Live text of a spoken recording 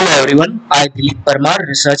everyone, I Dilip Parmar,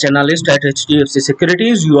 Research Analyst at HDFC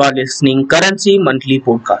Securities. You are listening Currency Monthly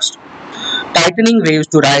Podcast. Tightening waves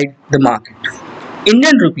to ride the market.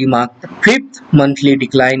 Indian rupee marked the fifth monthly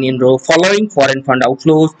decline in row following foreign fund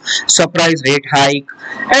outflows, surprise rate hike,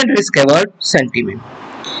 and risk-averse sentiment.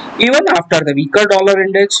 Even after the weaker dollar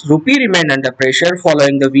index, rupee remained under pressure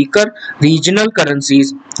following the weaker regional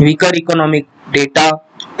currencies, weaker economic data,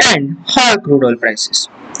 and higher crude oil prices.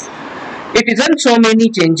 It isn't so many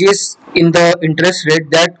changes in the interest rate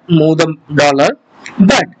that move the dollar,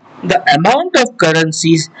 but the amount of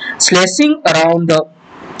currencies slashing around the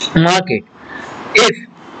market. If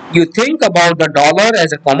you think about the dollar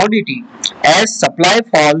as a commodity, as supply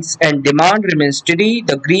falls and demand remains steady,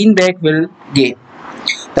 the greenback will gain.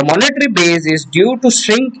 The monetary base is due to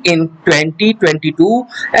shrink in 2022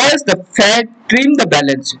 as the Fed trimmed the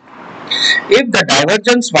balance sheet. If the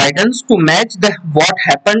divergence widens to match what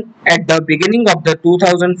happened at the beginning of the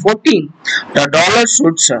 2014, the dollar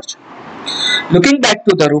should surge. Looking back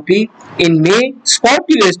to the rupee, in May, spot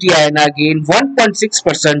USD INR gained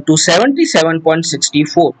 1.6% to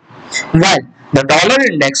 77.64, while the dollar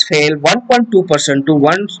index fell 1.2% to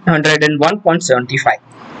 101.75.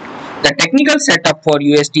 The technical setup for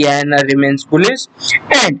USD INR remains bullish,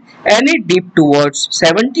 and any dip towards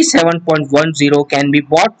 77.10 can be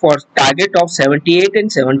bought for target of 78 and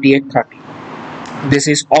 78.30. This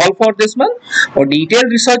is all for this month. For detailed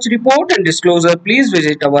research report and disclosure, please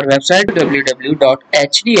visit our website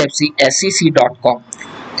www.hdfcsec.com.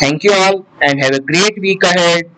 Thank you all and have a great week ahead.